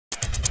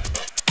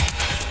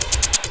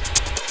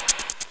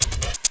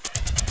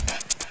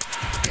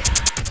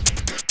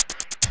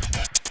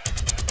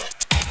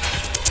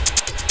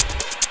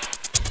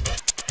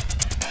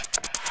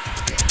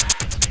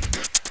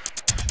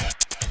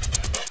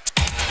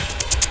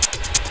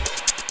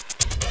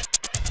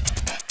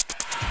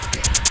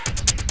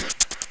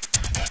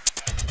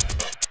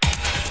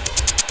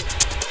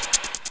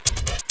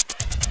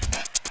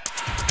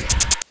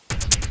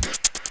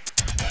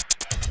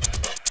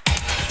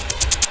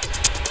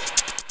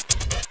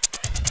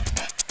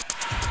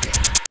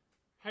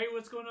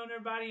what's going on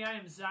everybody? I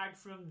am Zach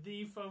from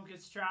The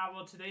Focus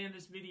Travel. Today in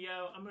this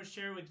video, I'm going to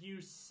share with you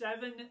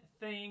 7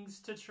 things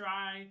to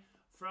try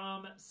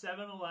from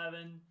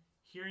 7-Eleven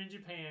here in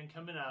Japan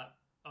coming up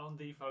on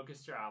The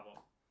Focus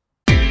Travel.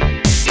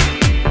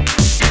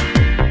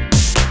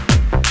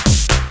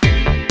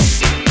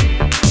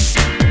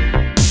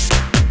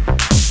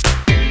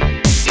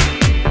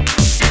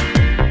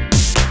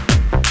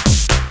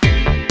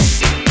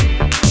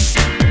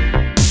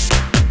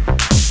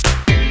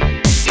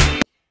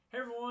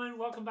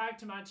 Welcome back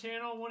to my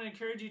channel. I want to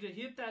encourage you to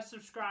hit that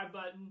subscribe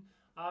button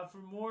for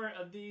more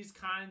of these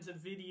kinds of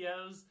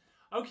videos.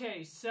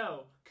 Okay,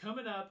 so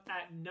coming up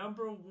at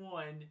number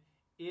 1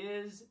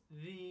 is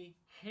the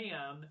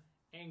ham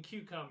and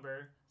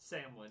cucumber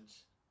sandwich.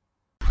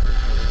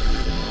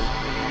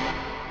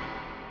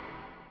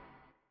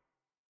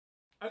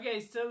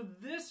 Okay, so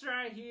this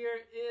right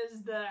here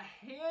is the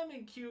ham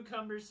and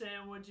cucumber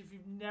sandwich. If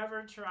you've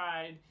never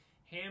tried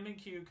ham and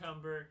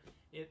cucumber,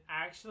 it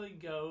actually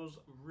goes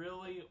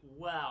really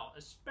well,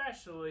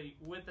 especially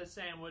with a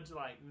sandwich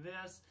like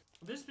this.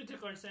 This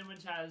particular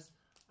sandwich has,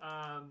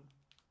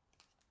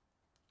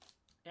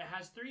 it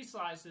has 3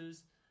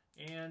 slices,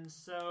 and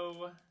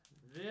so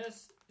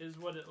this is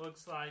what it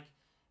looks like.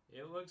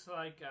 It looks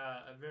like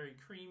a very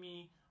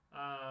creamy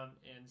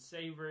and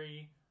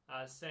savory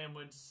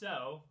sandwich,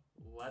 so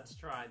let's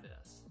try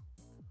this.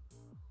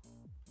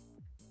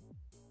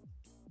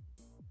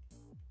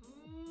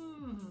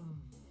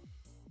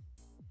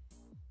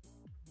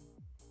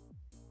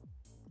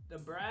 The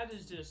bread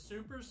is just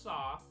super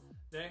soft,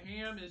 the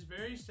ham is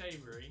very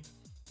savory,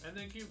 and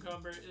the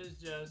cucumber is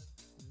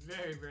just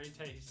very, very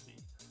tasty.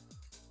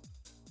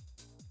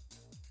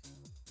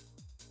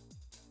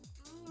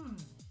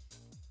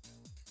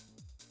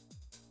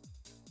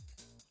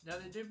 Now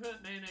they do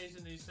put mayonnaise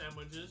in these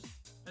sandwiches,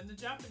 and the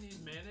Japanese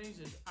mayonnaise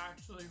is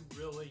actually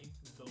really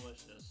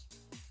delicious.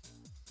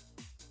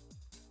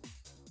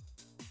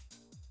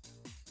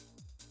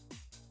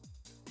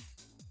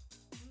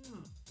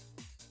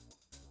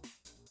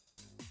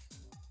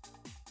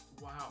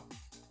 Wow,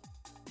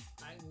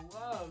 I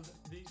love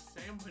these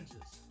sandwiches.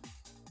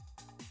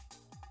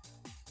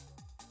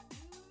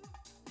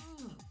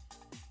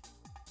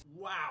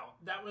 Wow,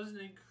 that was an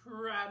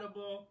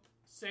incredible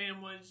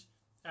sandwich.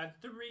 I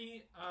had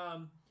 3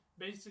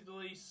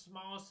 basically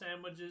small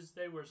sandwiches.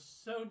 They were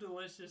so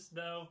delicious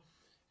though,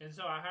 and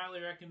so I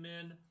highly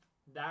recommend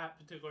that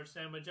particular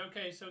sandwich.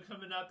 Okay, so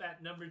coming up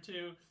at number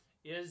 2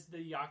 is the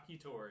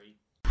Yakitori.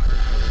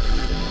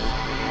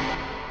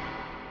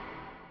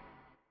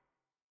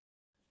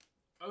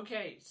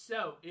 Okay,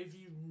 so if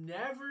you've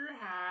never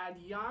had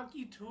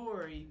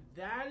Yakitori,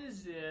 that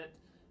is it.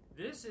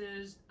 This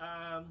is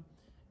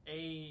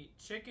a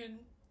chicken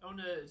on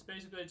a, it's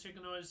basically a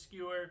chicken on a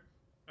skewer.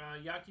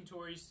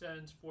 Yakitori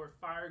stands for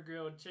fire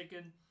grilled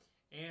chicken.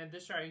 And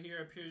this right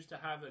here appears to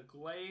have a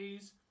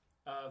glaze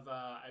of,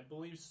 I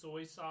believe,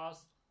 soy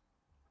sauce.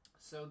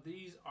 So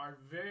these are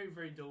very,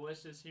 very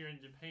delicious here in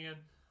Japan.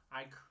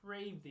 I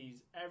crave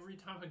these every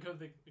time I go to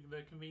the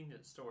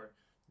convenience store.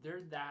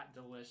 They're that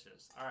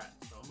delicious. Alright,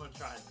 so I'm going to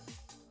try this.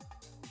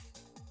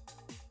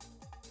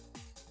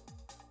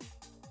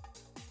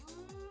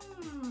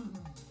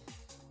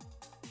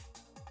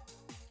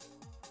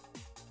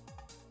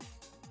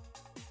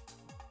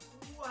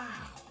 Wow!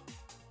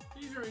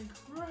 These are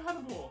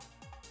incredible!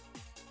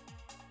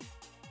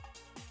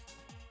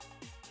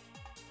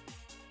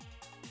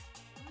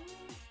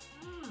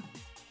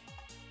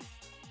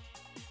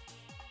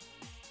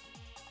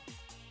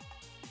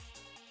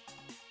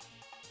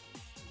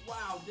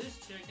 Wow, this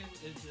chicken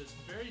is just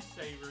very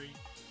savory.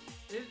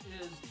 It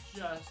is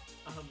just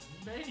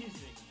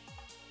amazing.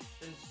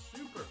 It's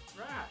super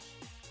fresh.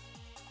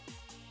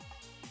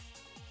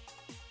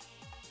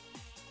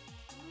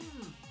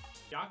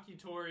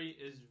 Yakitori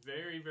is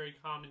very, very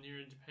common here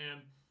in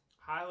Japan.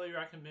 Highly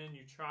recommend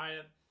you try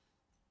it.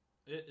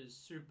 It is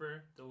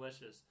super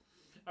delicious.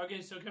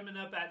 Okay, so coming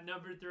up at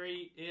number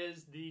 3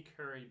 is the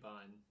curry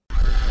bun.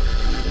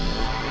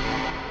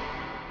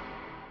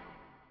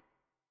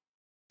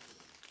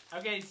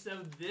 Okay,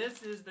 so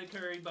this is the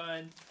curry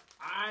bun.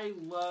 I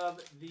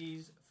love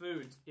these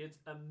foods. It's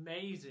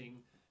amazing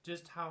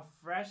just how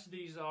fresh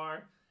these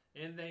are,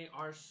 and they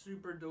are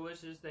super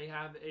delicious. They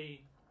have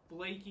a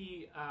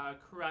flaky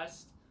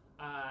crust,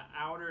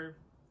 outer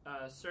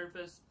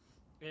surface,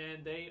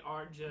 and they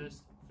are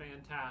just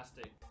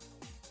fantastic.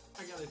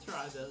 I gotta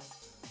try this.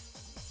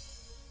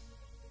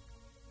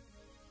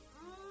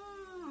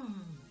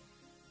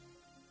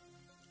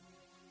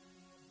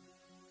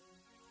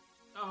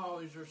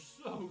 Oh, these are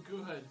so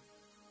good.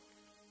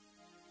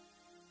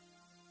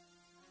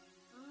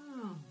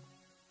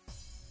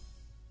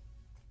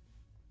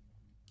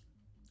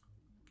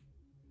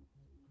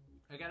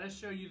 I gotta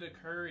show you the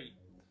curry.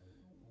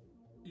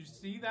 You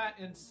see that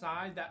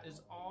inside? That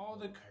is all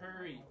the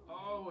curry.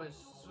 Oh, it's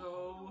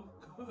so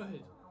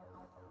good.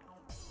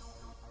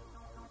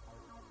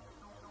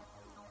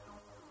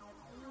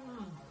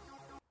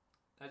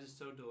 That is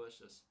so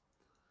delicious.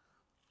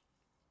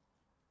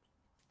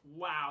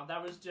 Wow,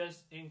 that was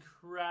just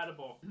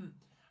incredible.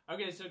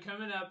 Okay, so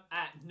coming up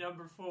at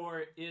number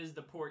 4 is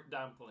the pork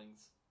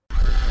dumplings.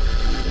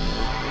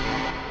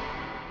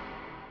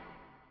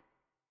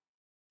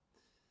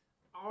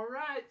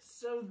 Alright,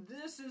 so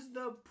this is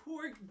the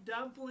pork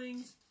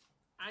dumplings.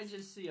 I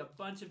just see a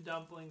bunch of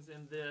dumplings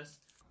in this.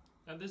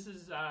 Now this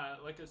is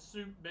like a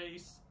soup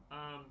base.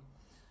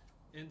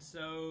 And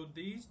so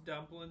these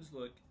dumplings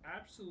look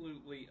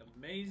absolutely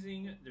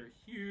amazing. They're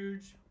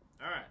huge.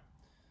 Alright,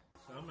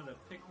 so I'm going to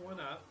pick one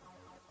up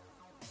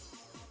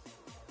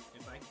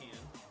if I can.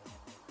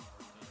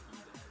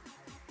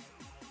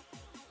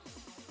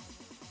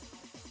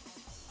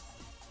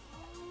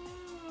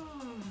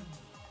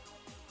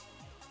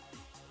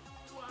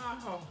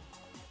 Wow.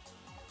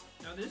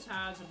 Now this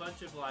has a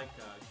bunch of like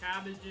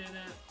cabbage in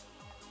it.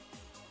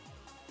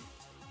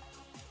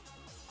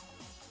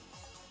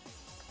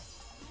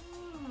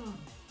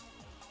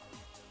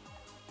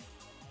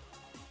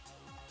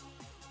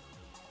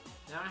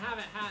 Now I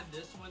haven't had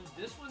this one.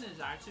 This one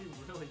is actually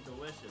really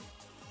delicious.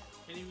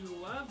 And if you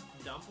love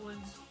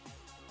dumplings,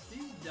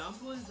 these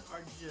dumplings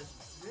are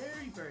just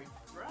very, very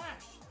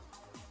fresh.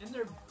 And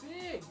they're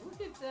big.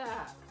 Look at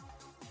that.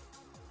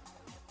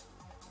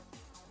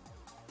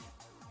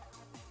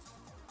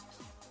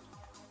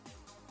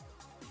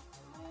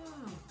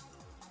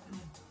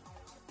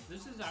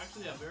 This is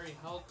actually a very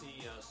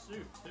healthy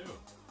soup too.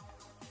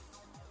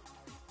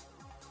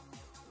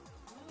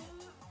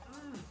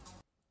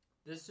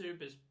 This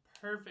soup is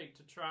perfect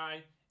to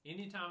try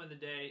any time of the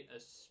day,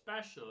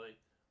 especially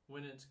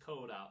when it's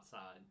cold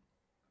outside.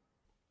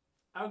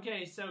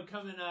 Okay, so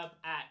coming up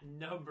at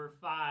number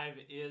 5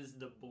 is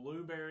the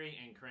blueberry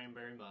and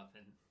cranberry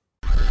muffin.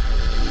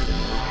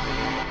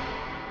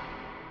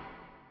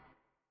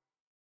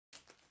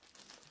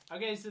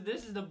 Okay, so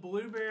this is the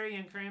blueberry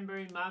and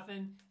cranberry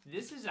muffin.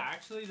 This is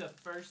actually the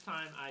first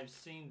time I've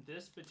seen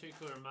this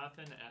particular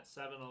muffin at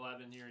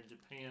 7-Eleven here in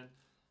Japan.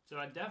 So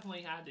I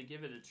definitely had to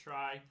give it a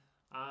try.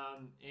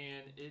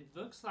 And it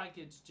looks like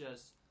it's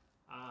just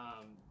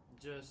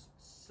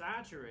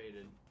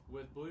saturated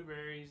with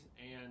blueberries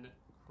and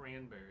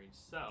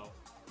cranberries. So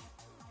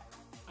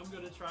I'm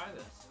going to try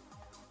this.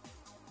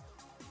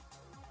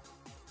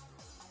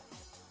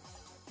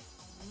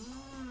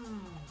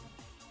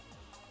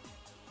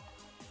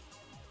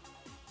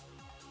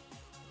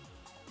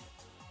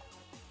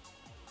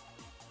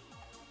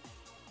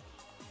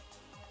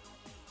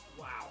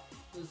 Wow,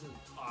 this is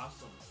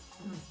awesome.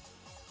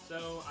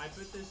 So I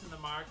put this in the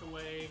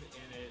microwave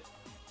and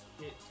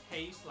it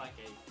tastes like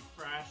a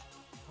fresh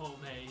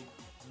homemade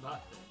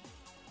muffin.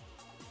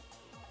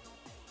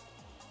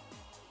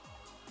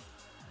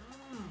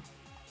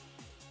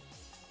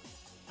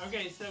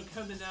 Okay, so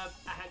coming up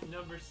at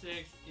number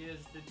 6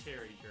 is the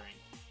cherry drink.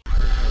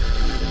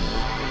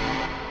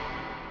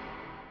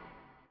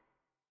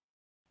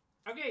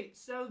 Okay,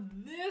 so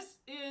this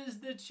is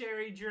the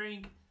cherry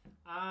drink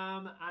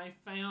I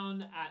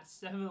found at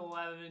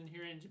 7-Eleven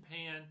here in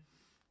Japan.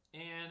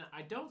 And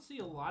I don't see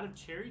a lot of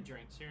cherry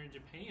drinks here in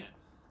Japan.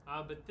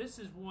 But this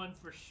is one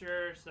for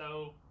sure,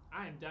 so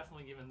I am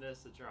definitely giving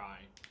this a try.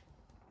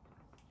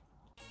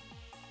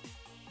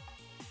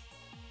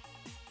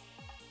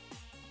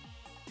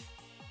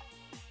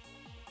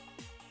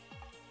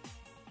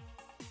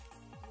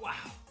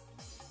 Wow,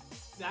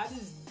 that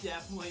is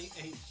definitely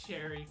a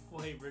cherry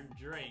flavored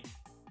drink.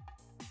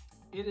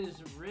 It is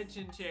rich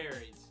in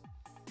cherries.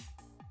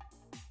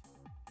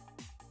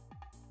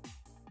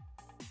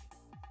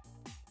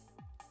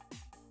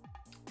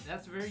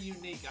 That's very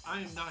unique.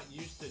 I am not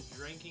used to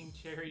drinking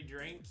cherry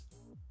drinks.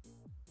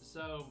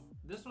 So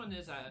this one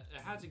it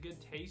has a good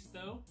taste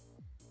though.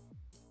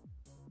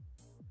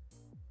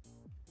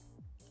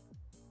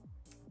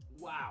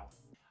 Wow.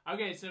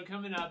 Okay, so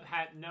coming up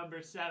at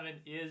number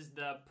 7 is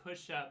the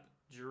push-up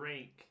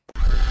drink.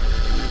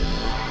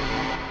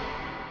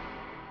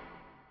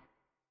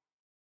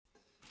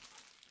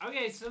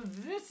 Okay, so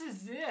this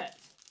is it.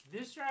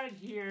 This right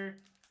here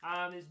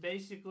is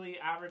basically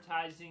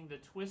advertising the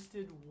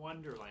Twisted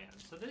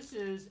Wonderland. So this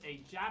is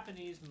a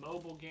Japanese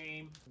mobile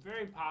game,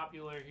 very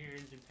popular here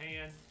in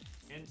Japan.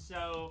 And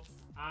so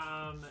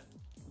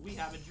we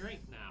have a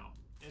drink now.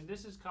 And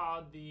this is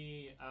called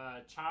the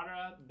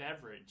Chara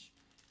beverage.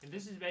 And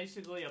this is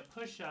basically a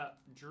push-up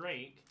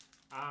drink.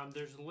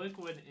 There's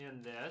liquid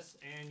in this,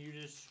 and you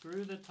just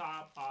screw the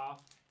top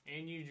off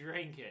and you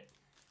drink it.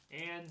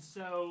 And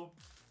so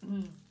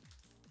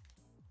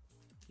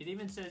it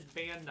even says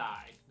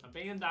Bandai. Now,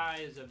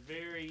 Bandai is a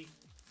very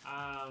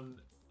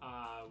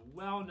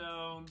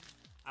well-known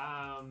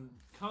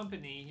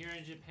company here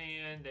in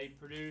Japan. They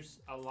produce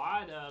a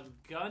lot of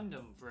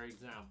Gundam, for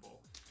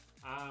example.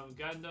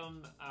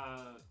 Gundam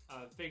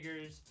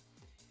figures.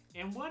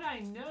 And what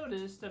I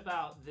noticed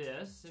about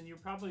this, and you're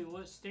probably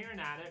staring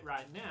at it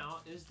right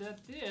now, is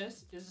that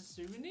this is a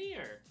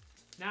souvenir.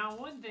 Now,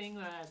 one thing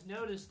that I've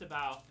noticed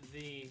about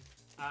the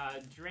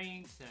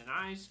drinks and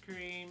ice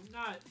cream,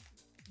 not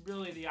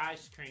really the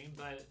ice cream,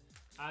 but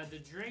the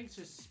drinks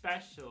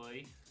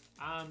especially,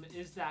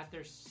 is that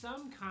there's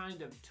some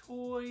kind of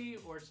toy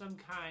or some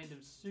kind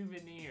of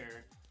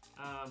souvenir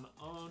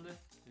on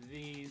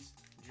these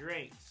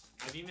drinks.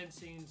 I've even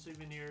seen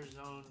souvenirs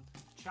on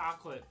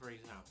chocolate, for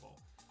example.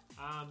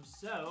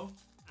 So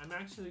I'm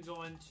actually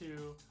going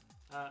to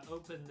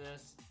open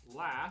this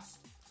last.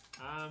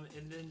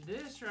 And then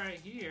this right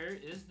here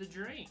is the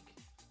drink.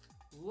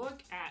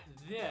 Look at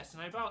this.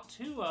 And I bought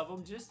 2 of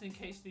them just in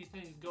case these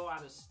things go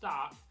out of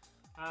stock.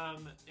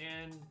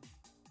 And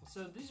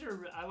so these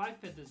are, I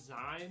like the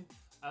design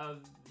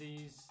of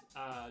these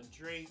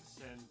drinks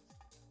and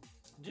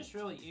just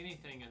really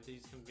anything at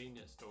these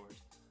convenience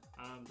stores.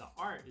 The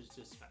art is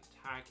just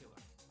spectacular.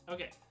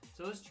 Okay,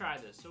 so let's try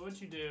this. So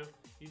what you do,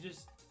 you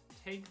just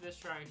take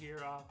this right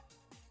here off,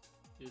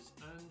 just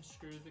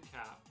unscrew the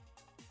cap,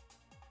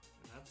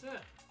 and that's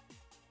it.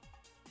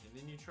 And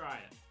then you try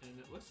it, and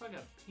it looks like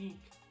a pink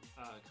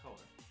color.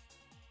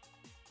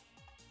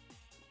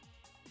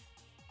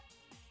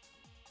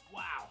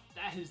 Wow,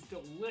 that is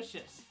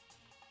delicious.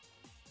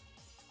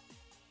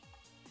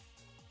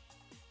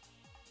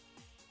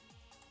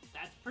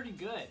 That's pretty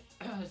good.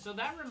 So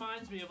that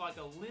reminds me of like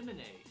a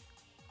lemonade.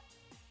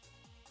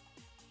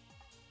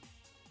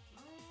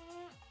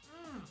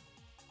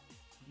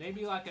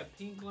 Maybe like a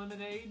pink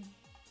lemonade.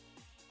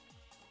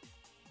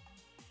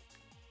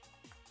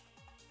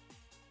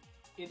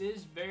 It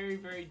is very,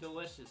 very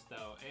delicious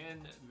though,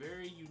 and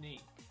very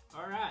unique.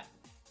 All right,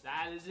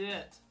 that is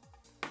it.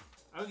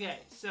 Okay,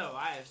 so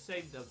I have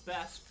saved the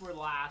best for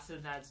last,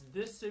 and that's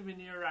this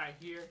souvenir right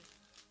here.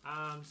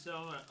 So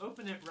I'm gonna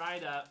open it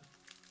right up.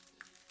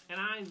 And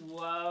I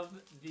love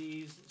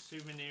these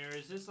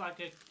souvenirs. It's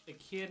like a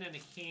kid in a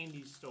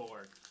candy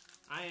store.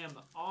 I am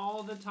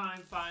all the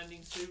time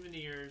finding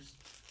souvenirs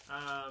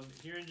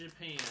here in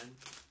Japan.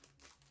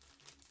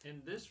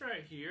 And this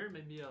right here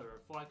may be a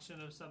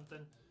reflection of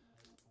something.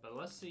 But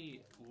let's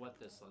see what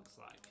this looks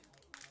like.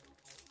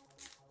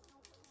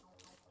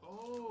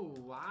 Oh,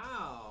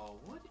 wow.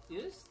 What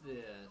is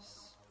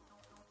this?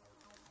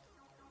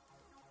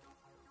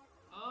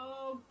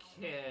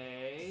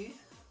 Okay.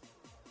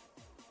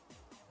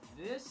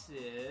 This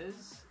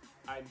is,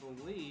 I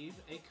believe,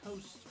 a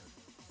coaster.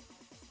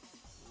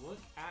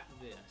 Look at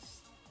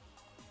this.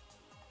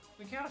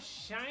 Look how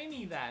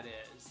shiny that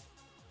is.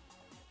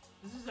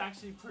 This is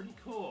actually pretty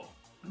cool.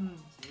 So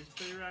just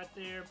put it right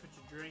there, put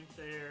your drink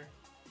there,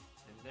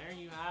 and there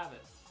you have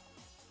it.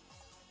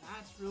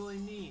 That's really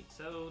neat.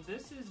 So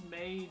this is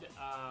made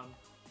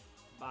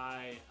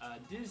by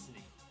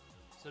Disney.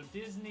 So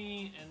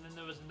Disney, and then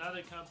there was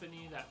another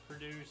company that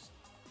produced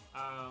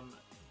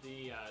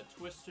the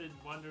Twisted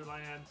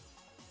Wonderland,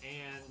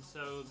 and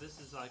so this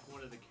is like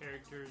one of the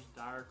characters,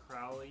 Dire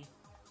Crowley.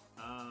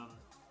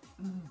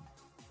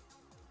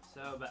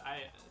 But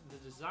the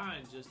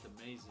design just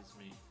amazes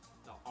me.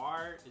 The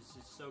art is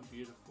just so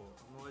beautiful.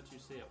 I'm gonna let you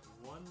see it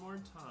one more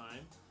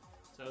time.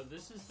 So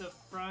this is the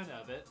front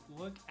of it.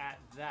 Look at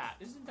that.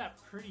 Isn't that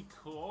pretty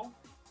cool?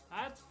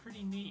 That's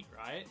pretty neat,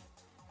 right?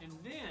 And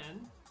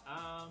then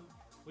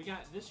we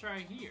got this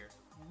right here.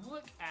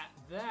 Look at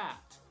that.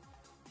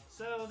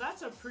 So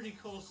that's a pretty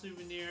cool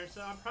souvenir.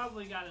 So I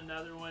probably got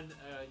another one,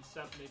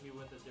 except maybe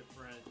with a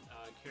different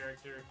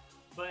character.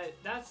 But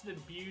that's the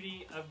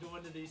beauty of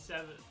going to these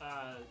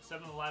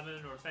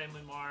 7-Eleven or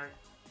Family Mart,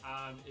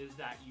 is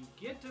that you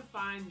get to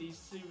find these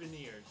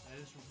souvenirs. And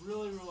it's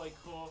really, really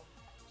cool.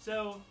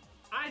 So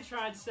I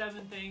tried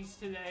 7 things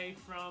today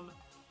from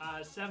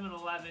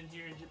 7-Eleven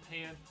here in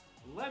Japan.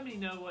 Let me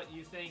know what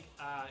you think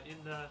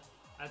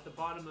at the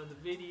bottom of the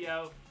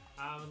video.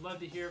 I would love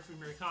to hear from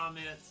your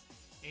comments.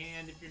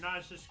 And if you're not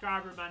a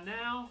subscriber by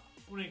now,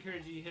 I want to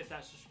encourage you to hit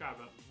that subscribe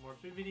button for more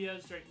food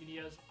videos, drink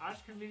videos, ice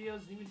cream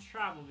videos, and even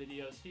travel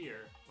videos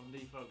here on The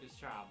Focus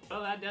Travel.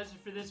 Well, that does it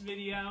for this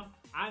video.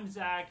 I'm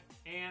Zach,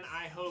 and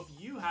I hope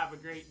you have a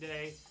great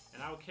day,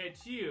 and I will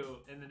catch you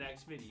in the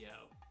next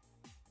video.